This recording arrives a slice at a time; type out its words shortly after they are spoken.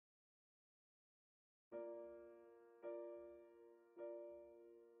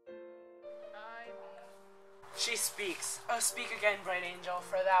She speaks. Oh, speak again, bright angel,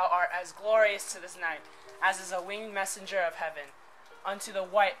 for thou art as glorious to this night as is a winged messenger of heaven, unto the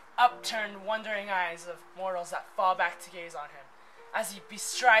white, upturned, wondering eyes of mortals that fall back to gaze on him, as he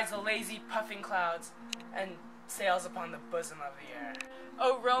bestrides the lazy, puffing clouds and sails upon the bosom of the air.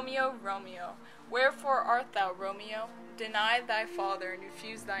 O Romeo, Romeo, wherefore art thou, Romeo? Deny thy father and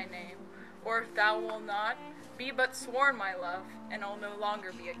refuse thy name, or if thou wilt not, be but sworn, my love, and I'll no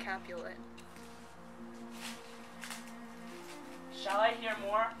longer be a Capulet. Shall I hear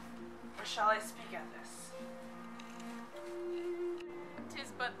more, or shall I speak at this?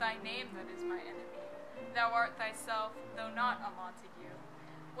 'Tis but thy name that is my enemy. Thou art thyself, though not a Montague.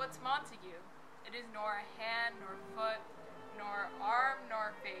 What's Montague? It is nor a hand, nor foot, nor arm,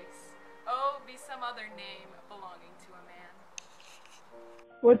 nor face. Oh, be some other name belonging to a man.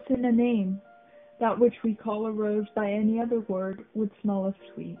 What's in a name? That which we call a rose by any other word would smell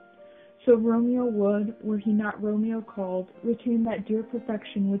as sweet. So Romeo would, were he not Romeo called, retain that dear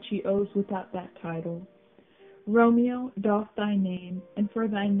perfection which he owes without that title. Romeo doff thy name, and for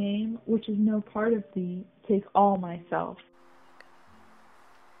thy name, which is no part of thee, take all myself.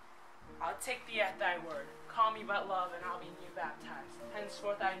 I'll take thee at thy word. Call me but love, and I'll be new baptized.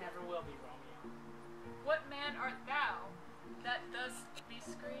 Henceforth I never will be Romeo. What man art thou, that dost be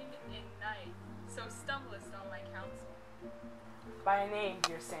screened in night, so stumblest on my counsel? By a name,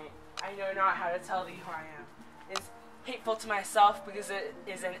 dear saint, I know not how to tell thee who I am. It is hateful to myself because it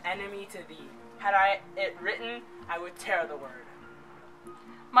is an enemy to thee. Had I it written, I would tear the word.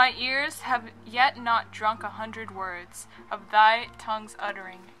 My ears have yet not drunk 100 words of thy tongue's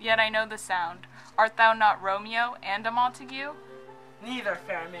uttering, yet I know the sound. Art thou not Romeo and a Montague? Neither,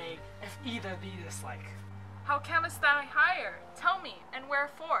 fair maid, if either thee dislike. How camest thou higher? Tell me, and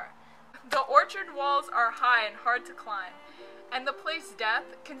wherefore? The orchard walls are high and hard to climb, and the place death,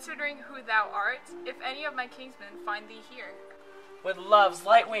 considering who thou art, if any of my kinsmen find thee here. With love's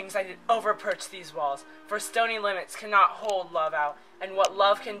light wings I did overperch these walls, for stony limits cannot hold love out, and what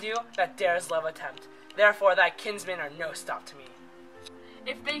love can do, that dares love attempt. Therefore thy kinsmen are no stop to me.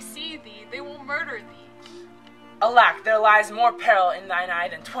 If they see thee, they will murder thee. Alack, there lies more peril in thine eye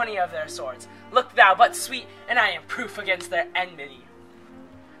than 20 of their swords. Look thou but sweet, and I am proof against their enmity.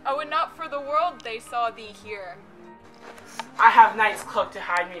 Oh, and not for the world they saw thee here. I have night's cloak to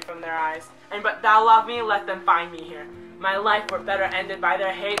hide me from their eyes, and but thou love me, let them find me here. My life were better ended by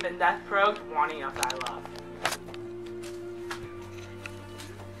their hate than death prorogued, wanting of thy love.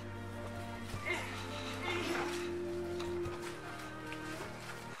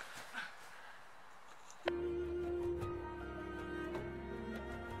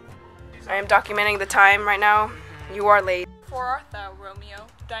 I am documenting the time right now. You are late. For art thou, Romeo?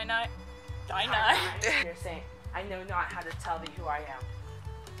 Deny. Dear saint, I know not how to tell thee who I am.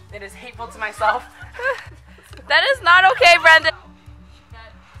 It is hateful to myself. That is not okay, Brandon.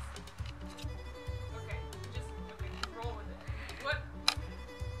 Okay, just roll with it.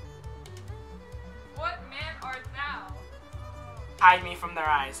 What man art thou? Hide me from their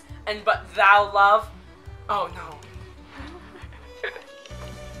eyes, and but thou love. Oh no.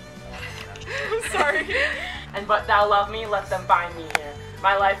 Sorry. And but thou love me, let them find me here.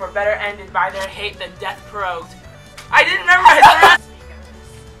 My life were better ended by their hate than death prorogued. I didn't memorize the